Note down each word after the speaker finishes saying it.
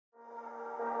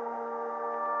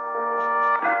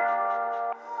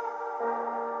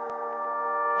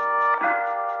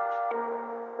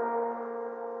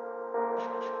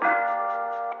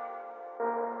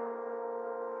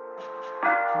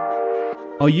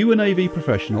Are you an AV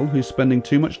professional who's spending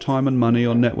too much time and money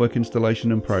on network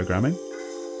installation and programming?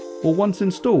 Or once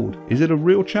installed, is it a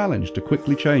real challenge to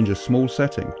quickly change a small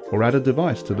setting or add a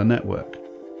device to the network?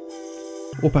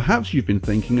 Or perhaps you've been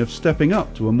thinking of stepping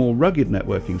up to a more rugged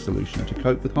networking solution to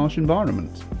cope with harsh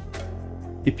environments.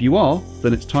 If you are,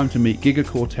 then it's time to meet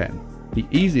GigaCore 10, the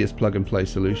easiest plug-and-play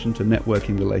solution to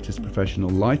networking the latest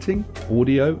professional lighting,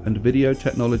 audio and video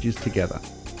technologies together.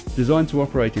 Designed to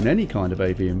operate in any kind of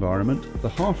AV environment, the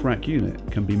half-rack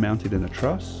unit can be mounted in a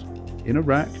truss, in a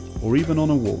rack or even on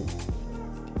a wall.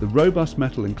 The robust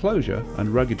metal enclosure and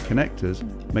rugged connectors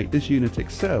make this unit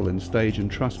excel in stage and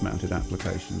truss mounted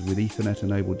applications with Ethernet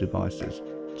enabled devices,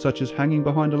 such as hanging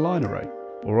behind a line array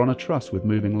or on a truss with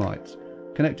moving lights,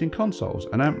 connecting consoles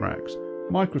and amp racks,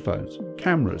 microphones,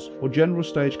 cameras or general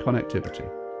stage connectivity.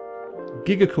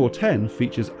 GigaCore 10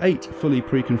 features 8 fully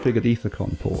pre-configured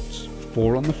Ethercon ports,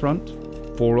 4 on the front,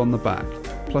 4 on the back,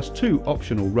 plus 2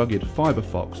 optional rugged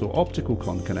FiberFox or optical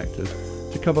con connectors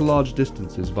to cover large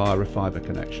distances via a fiber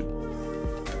connection.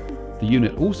 The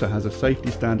unit also has a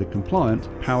safety standard compliant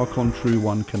PowerCon True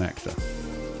 1 connector.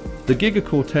 The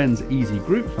GigaCore 10's Easy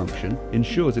Group function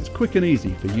ensures it's quick and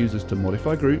easy for users to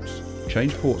modify groups,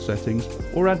 change port settings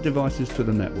or add devices to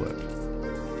the network.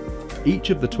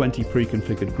 Each of the 20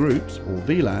 pre-configured groups, or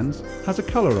VLANs, has a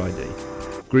color ID.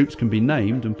 Groups can be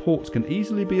named and ports can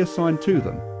easily be assigned to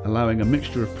them, allowing a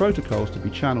mixture of protocols to be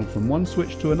channeled from one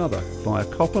switch to another via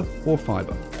copper or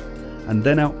fiber, and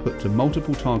then output to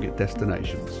multiple target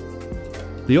destinations.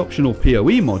 The optional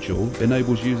PoE module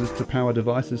enables users to power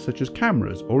devices such as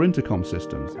cameras or intercom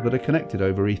systems that are connected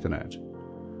over Ethernet.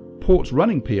 Ports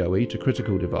running PoE to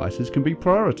critical devices can be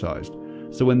prioritized,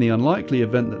 so in the unlikely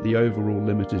event that the overall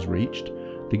limit is reached,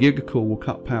 the GigaCore will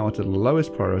cut power to the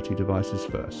lowest priority devices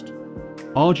first.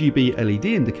 RGB LED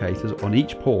indicators on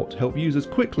each port help users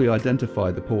quickly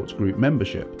identify the port's group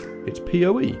membership, its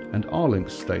PoE and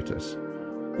R-Links status,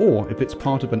 or if it's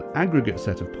part of an aggregate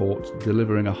set of ports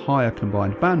delivering a higher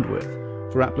combined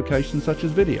bandwidth for applications such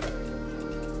as video.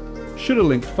 Should a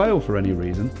link fail for any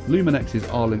reason, Luminex's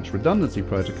R-Links redundancy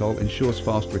protocol ensures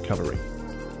fast recovery.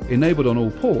 Enabled on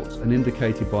all ports and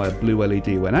indicated by a blue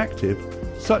LED when active,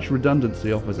 such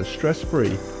redundancy offers a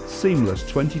stress-free, seamless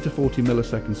 20 to 40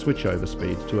 millisecond switchover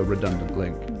speed to a redundant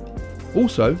link.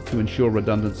 Also, to ensure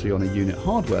redundancy on a unit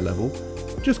hardware level,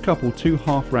 just couple 2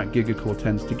 half-rack GigaCore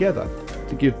 10s together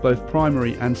to give both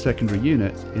primary and secondary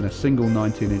units in a single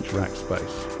 19-inch rack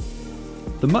space.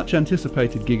 The much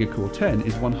anticipated GigaCore 10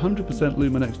 is 100%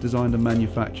 Luminex designed and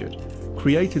manufactured,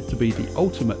 created to be the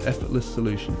ultimate effortless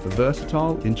solution for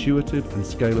versatile, intuitive and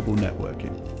scalable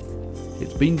networking.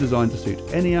 It's been designed to suit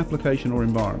any application or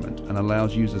environment and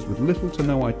allows users with little to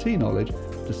no IT knowledge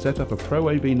to set up a Pro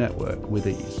AV network with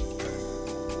ease.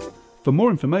 For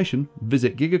more information,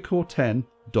 visit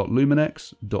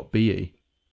gigacore10.luminex.be.